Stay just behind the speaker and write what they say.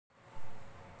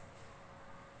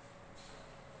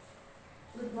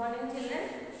Good morning, children.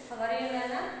 How are you,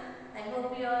 Nana? I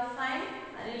hope you are fine.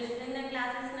 Are you listening the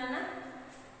classes, Nana?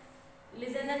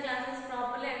 Listen the classes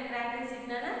properly and practice it,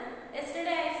 Nana.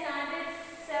 Yesterday I started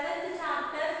 7th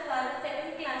chapter for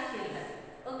 2nd class children.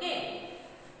 Okay.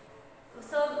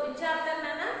 So which chapter,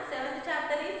 Nana? 7th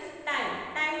chapter is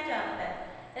time chapter.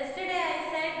 Yesterday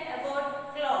I said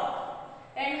about clock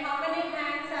and how many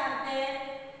hands are there.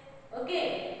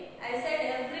 Okay. I said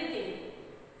everything.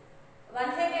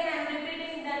 Once again I am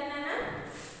repeating that, Nana.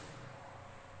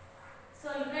 So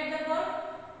look at the board.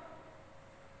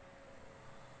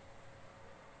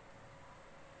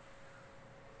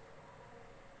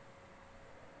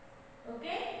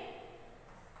 Okay.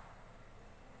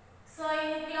 So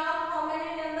in clock how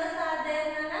many numbers are there,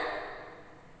 Nana?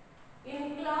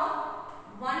 In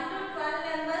clock 1 to 12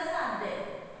 numbers are there.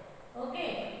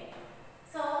 Okay.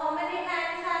 So how many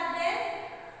hands are there?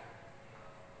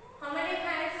 How many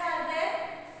hands are there?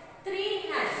 3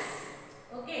 hands.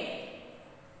 Okay.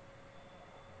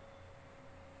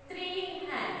 3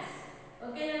 hands.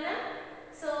 Okay, Nana?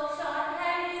 So short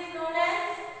hand is known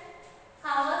as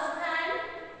hour's hand.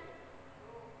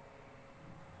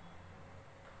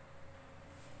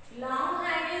 Long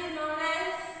hand is known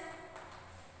as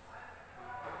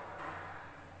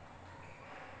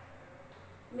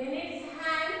minutes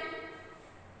hand,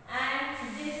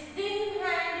 and this thin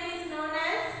hand is known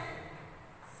as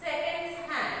seconds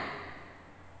hand.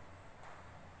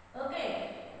 Okay.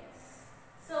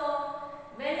 So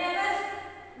whenever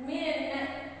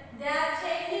they are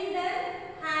changing their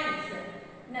hands,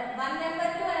 one number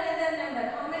to another number,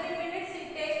 how many minutes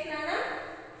it takes, Nana?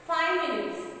 5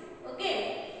 minutes. Okay.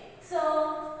 So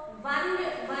one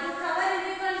hour is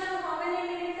equal to how many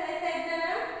minutes I said,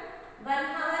 Nana? 1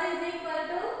 hour is equal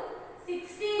to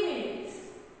 60 minutes.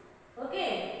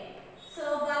 Okay. So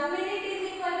 1 minute is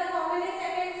equal to how many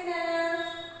seconds, Nana?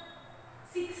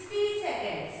 60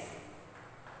 seconds.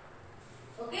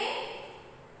 Okay.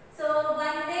 So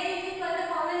 1 day is equal to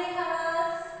how many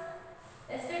hours?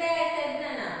 Yesterday I said,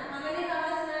 Nana. How many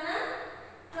hours, Nana?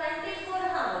 24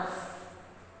 hours.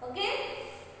 Okay.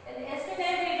 And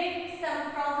yesterday we did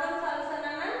some problems also,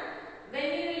 Nana. When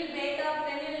you will wake up,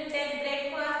 when you will take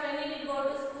breakfast, when you will go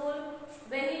to school,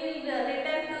 when you will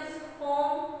return to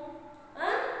home,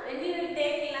 when you will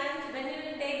take lunch, when you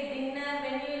will take dinner,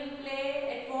 when you will play,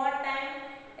 at what time.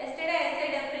 Yesterday I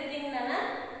said everything, Nana.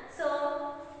 So,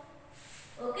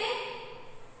 okay.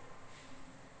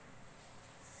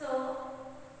 So,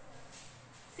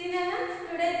 see, Nana,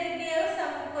 today they gave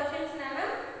some questions, Nana.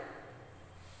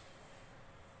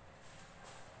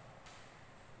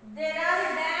 There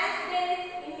are dash days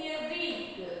in a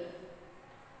week.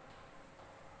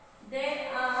 There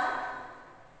are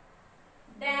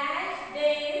dash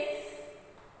days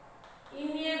in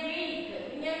a week.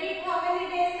 In a week, how many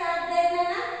days are there,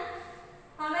 Nana?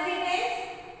 How many days?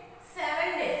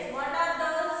 7 days. What are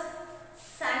those?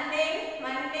 Sunday,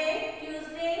 Monday,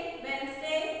 Tuesday,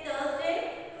 Wednesday, Thursday,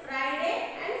 Friday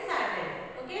and Saturday.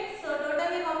 Okay. So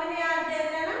totally how many are there,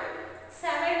 Nana?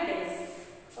 7 days.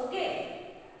 Okay.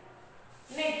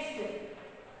 Next.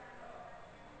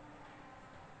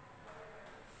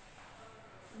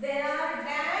 There are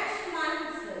dash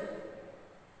months.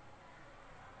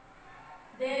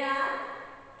 There are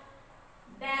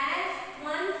dash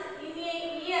months in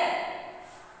a year.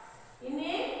 In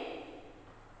a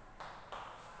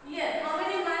year. How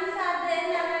many months are there,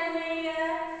 Nana, in a year?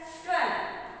 12.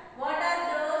 What are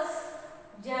those?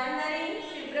 January,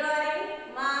 February,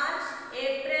 March,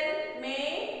 April, May,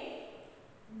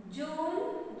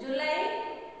 June, July,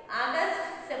 August,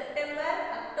 September,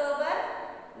 October,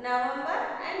 November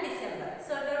and December.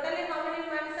 So totally how many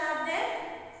months are there?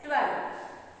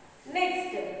 12.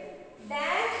 Next,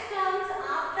 dash comes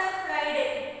after Friday.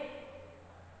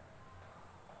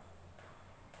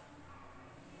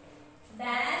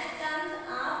 Dash comes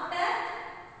after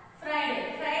Friday.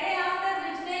 Friday after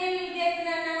which day you will get,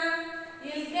 Nana?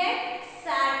 You will get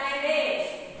Saturday.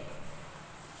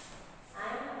 I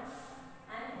know.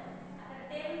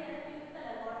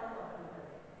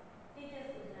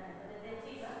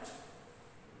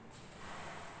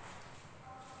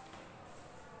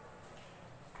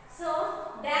 So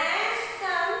dash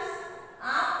comes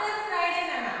after Friday,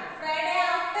 Nana. Friday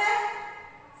after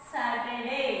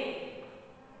Saturday.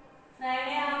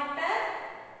 Friday after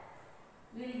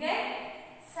we'll get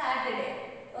Saturday.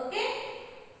 Okay.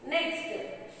 Next,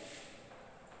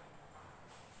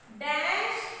 dash